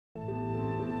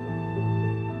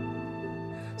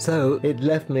So it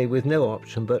left me with no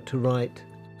option but to write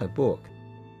a book.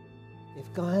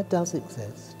 If Gaia does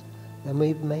exist, then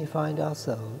we may find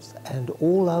ourselves and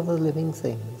all other living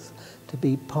things to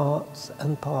be parts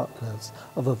and partners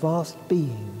of a vast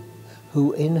being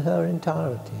who in her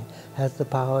entirety has the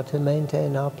power to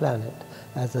maintain our planet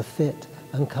as a fit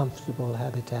and comfortable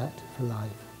habitat for life.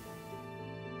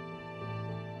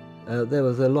 There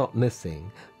was a lot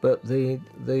missing, but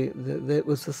it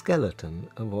was the skeleton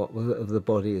of the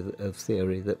body of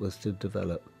theory that was to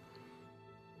develop.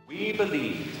 We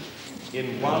believe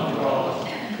in one God,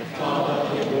 the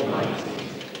Father Almighty,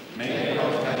 maker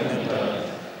of heaven and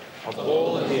earth, of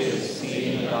all that is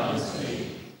seen and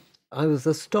unseen. I was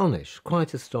astonished,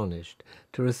 quite astonished,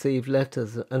 to receive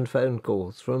letters and phone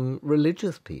calls from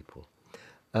religious people.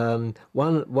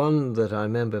 One that I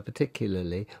remember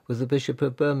particularly was the Bishop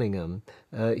of Birmingham,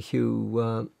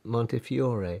 Hugh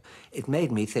Montefiore. It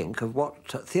made me think of what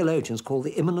theologians call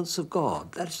the immanence of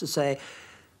God. That is to say,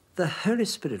 the Holy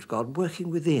Spirit of God working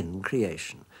within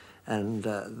creation, and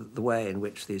the way in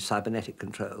which these cybernetic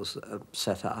controls are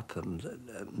set up and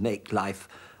make life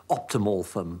optimal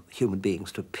for human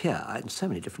beings to appear in so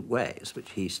many different ways,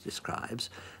 which he describes,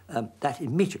 that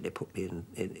immediately put me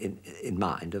in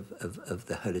mind of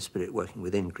the Holy Spirit working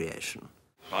within creation.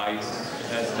 Christ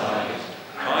has died.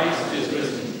 Christ is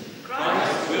risen.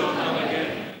 Christ will come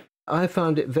again. I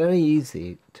found it very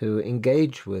easy to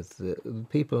engage with the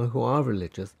people who are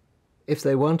religious if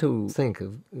they want to think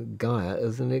of Gaia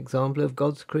as an example of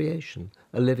God's creation,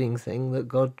 a living thing that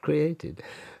God created.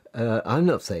 I'm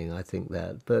not saying I think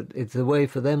that, but it's a way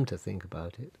for them to think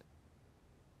about it.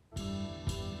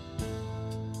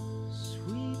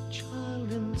 Sweet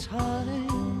child in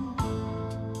time,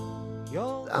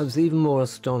 I was even more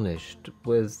astonished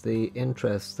with the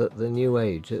interest that the New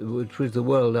Age, which was a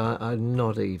world I'd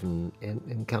not even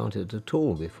encountered at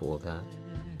all before that.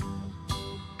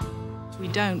 We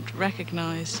don't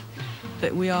recognise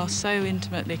that we are so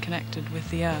intimately connected with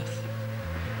the Earth,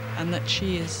 and that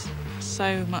she is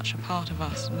so much a part of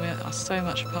us, and we are so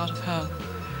much a part of her,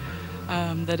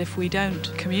 that if we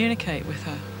don't communicate with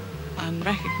her and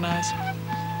recognise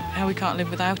how we can't live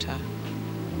without her,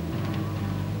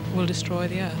 we'll destroy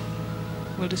the Earth.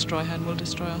 We'll destroy her and we'll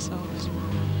destroy ourselves.